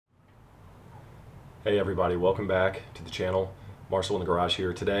Hey everybody, welcome back to the channel. Marshall in the garage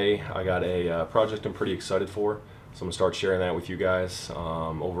here. Today I got a project I'm pretty excited for, so I'm going to start sharing that with you guys.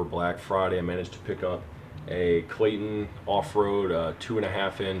 Over Black Friday I managed to pick up a Clayton off-road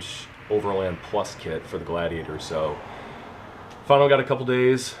 2.5-inch Overland Plus kit for the Gladiator. So finally got a couple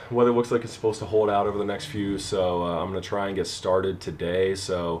days. Weather looks like it's supposed to hold out over the next few, so I'm going to try and get started today.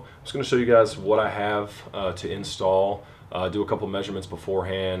 So I'm just going to show you guys what I have to install. Do a couple measurements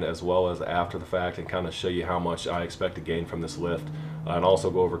beforehand as well as after the fact, and kind of show you how much I expect to gain from this lift, and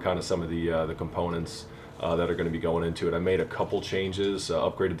also go over kind of some of the components that are going to be going into it. I made a couple changes,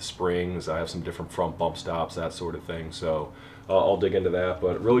 upgraded the springs, I have some different front bump stops, that sort of thing, so I'll dig into that.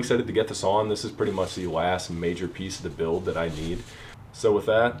 But really excited to get this on. This is pretty much the last major piece of the build that I need. So with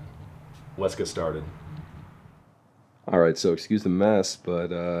that, let's get started. Alright, so excuse the mess,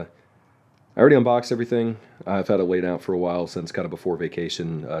 but I already unboxed everything. I've had it laid out for a while since kind of before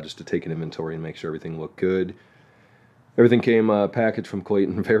vacation, just to take an inventory and make sure everything looked good. Everything came packaged from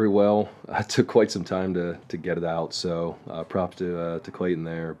Clayton very well. It took quite some time to get it out, so props to Clayton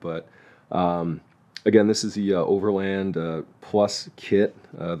there. But again, this is the Overland Plus kit,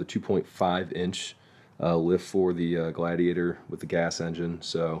 the 2.5-inch lift for the Gladiator with the gas engine.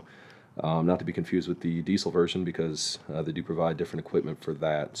 So not to be confused with the diesel version, because they do provide different equipment for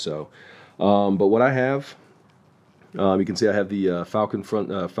that. So, but what I have, you can see I have the Falcon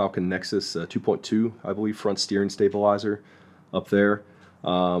Falcon Nexus 2.2, I believe, front steering stabilizer up there.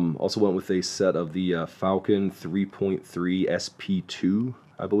 Also went with a set of the Falcon 3.3 SP2,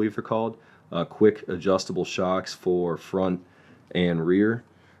 I believe they're called. Quick adjustable shocks for front and rear.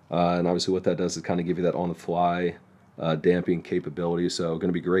 And obviously what that does is kind of give you that on-the-fly damping capability. So going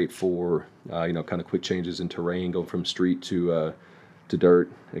to be great for you know, kind of quick changes in terrain, going from street to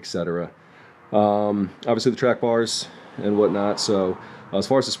dirt, etc. Obviously the track bars and whatnot. So as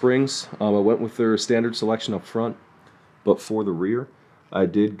far as the springs, I went with their standard selection up front, but for the rear I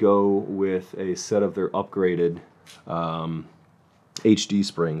did go with a set of their upgraded HD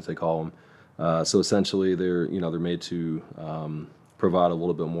springs, they call them. So essentially they're made to provide a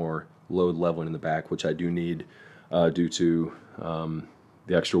little bit more load leveling in the back, which I do need due to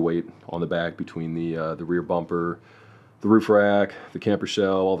the extra weight on the back between the rear bumper, the roof rack, the camper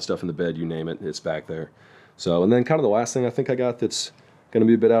shell, all the stuff in the bed, you name it, it's back there. So, and then kind of the last thing I think I got that's going to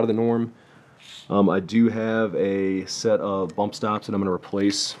be a bit out of the norm, I do have a set of bump stops that I'm going to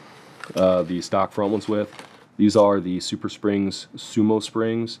replace the stock front ones with. These are the Super Springs Sumo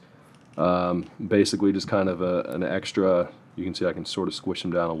springs. Basically just kind of an extra, you can see I can sort of squish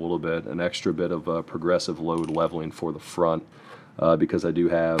them down a little bit, an extra bit of progressive load leveling for the front, because I do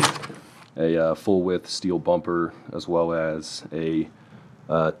have a full width steel bumper as well as a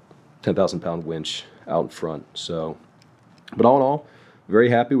 10,000 pound winch out in front. So, but all in all, very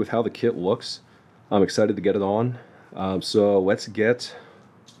happy with how the kit looks. I'm excited to get it on. So let's get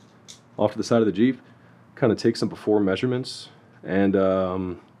off to the side of the Jeep, kind of take some before measurements, and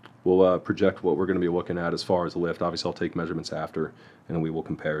we'll project what we're going to be looking at as far as the lift. Obviously I'll take measurements after and we will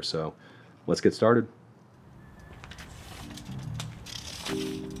compare. So let's get started.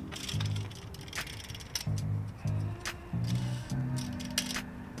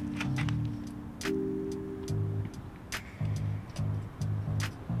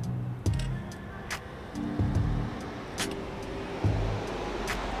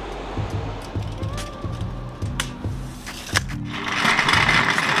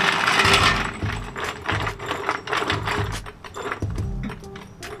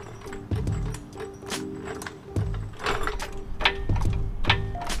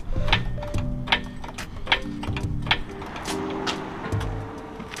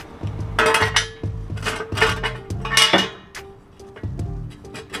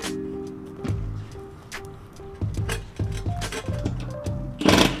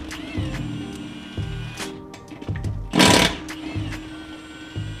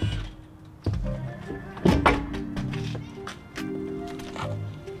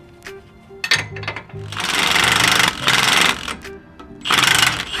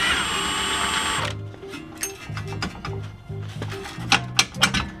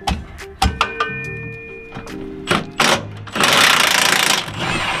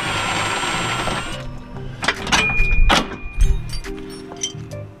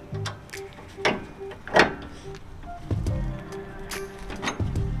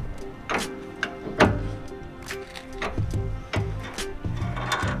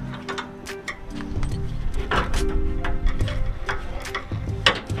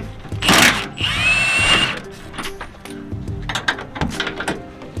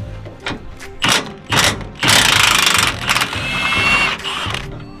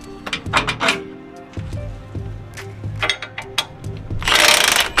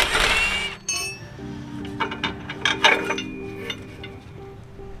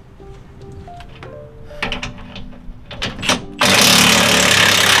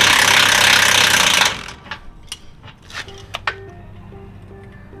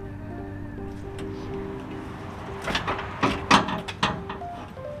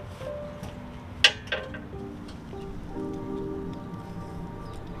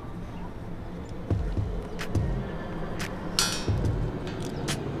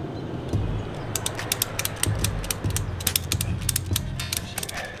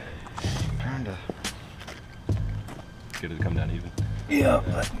 Yeah,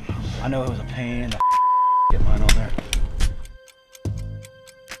 but I know it was a pain in the get mine on there.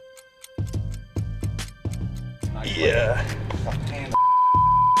 Yeah. Okay,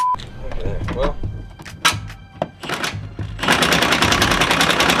 well.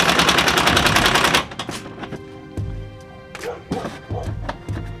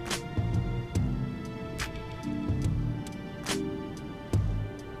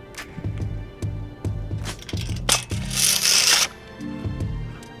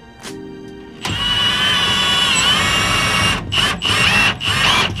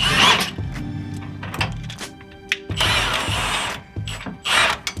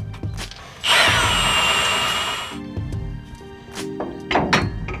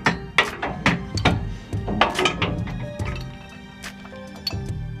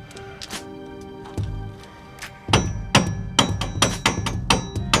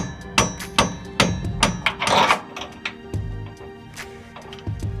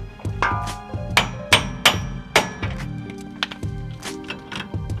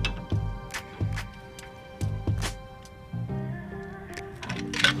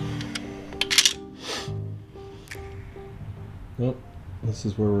 Well, this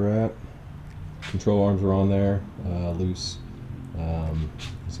is where we're at. Control arms are on there, loose.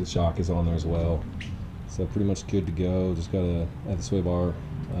 So the shock is on there as well. So pretty much good to go. Just gotta add the sway bar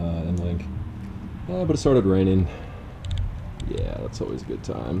and link. But it started raining. Yeah, that's always a good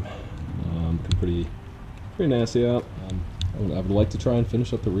time. Pretty nasty out. I would like to try and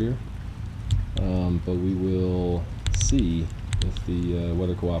finish up the rear, but we will see if the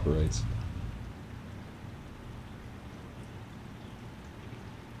weather cooperates.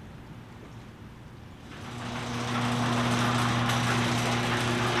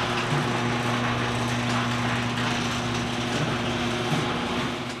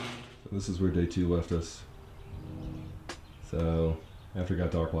 This is where day 2 left us. So after it got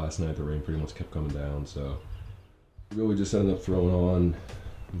dark last night, the rain pretty much kept coming down. So really just ended up throwing on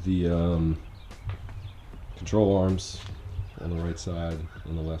the control arms on the right side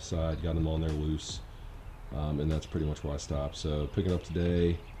and the left side, got them on there loose, and that's pretty much where I stopped. So picking up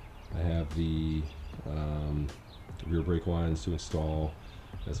today, I have the rear brake lines to install,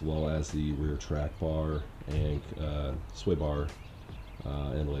 as well as the rear track bar and sway bar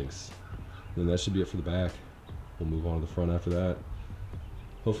and links. Then that should be it for the back. We'll move on to the front after that.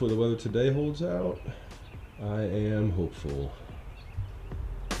 Hopefully the weather today holds out. I am hopeful.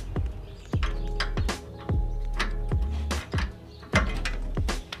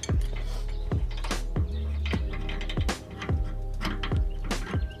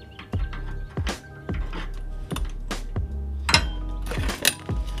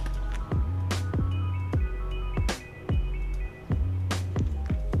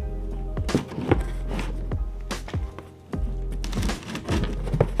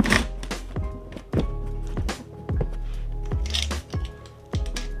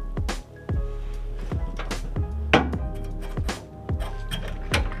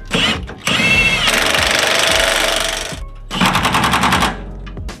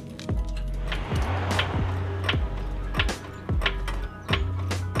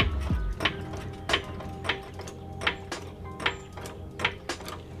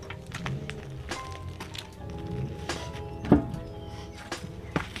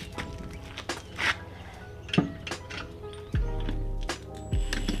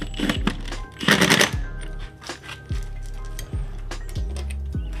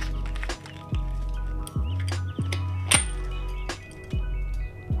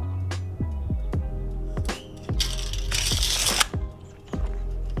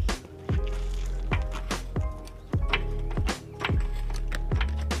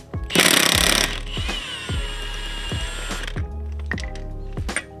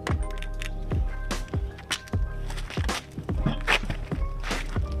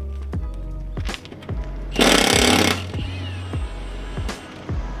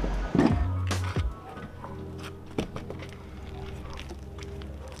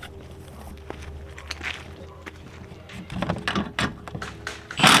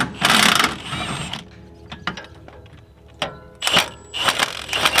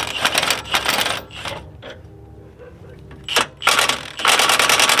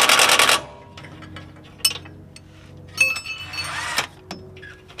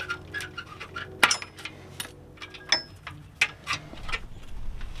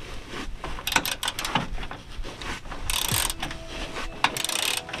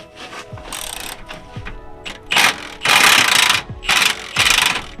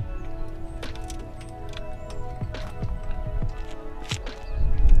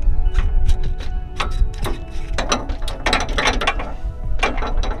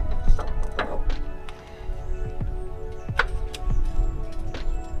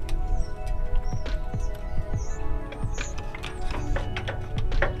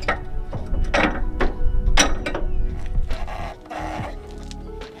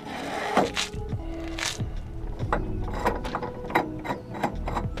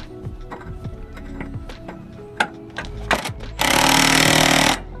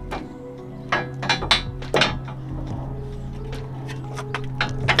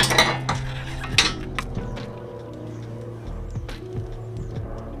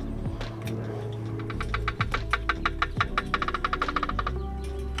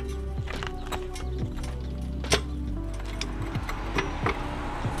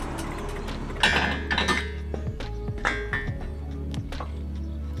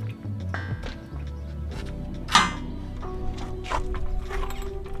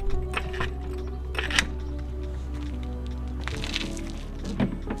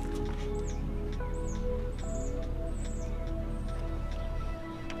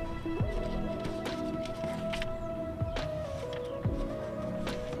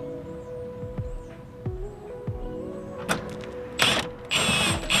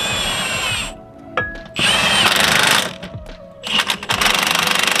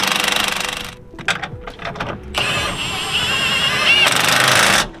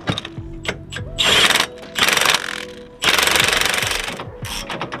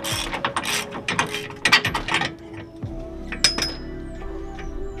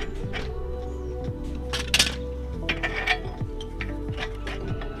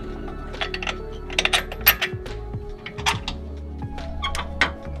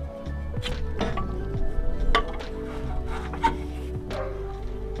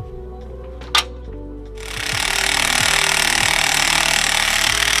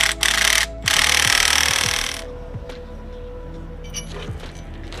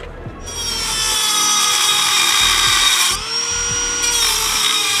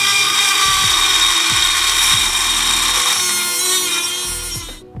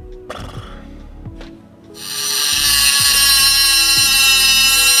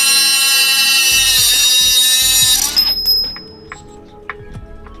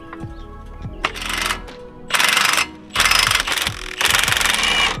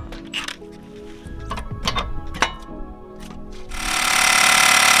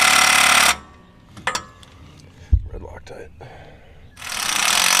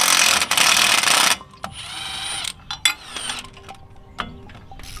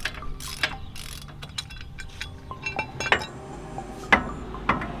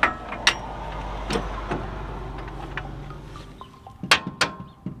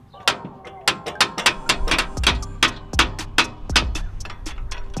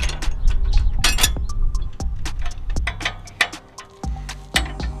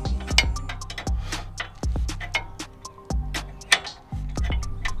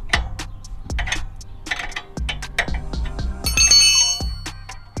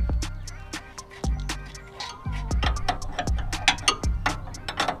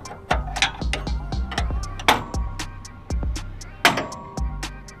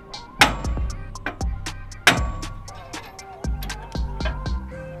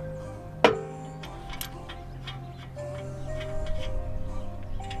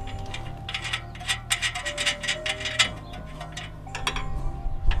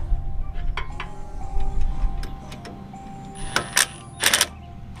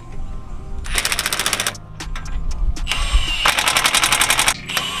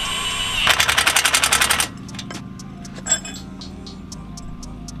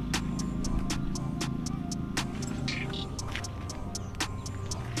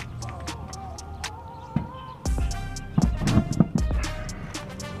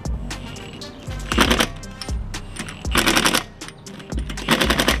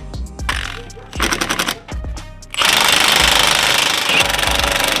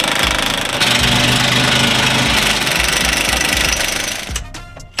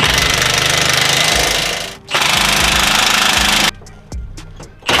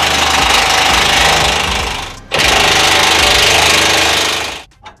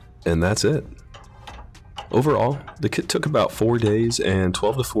 And that's it. Overall, the kit took about 4 days and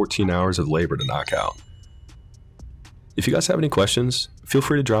 12 to 14 hours of labor to knock out. If you guys have any questions, feel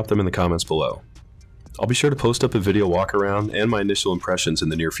free to drop them in the comments below. I'll be sure to post up a video walk around and my initial impressions in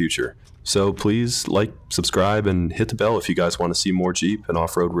the near future, so please like, subscribe, and hit the bell if you guys want to see more Jeep and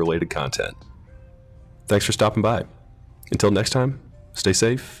off-road related content. Thanks for stopping by. Until next time, stay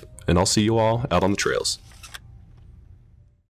safe, and I'll see you all out on the trails.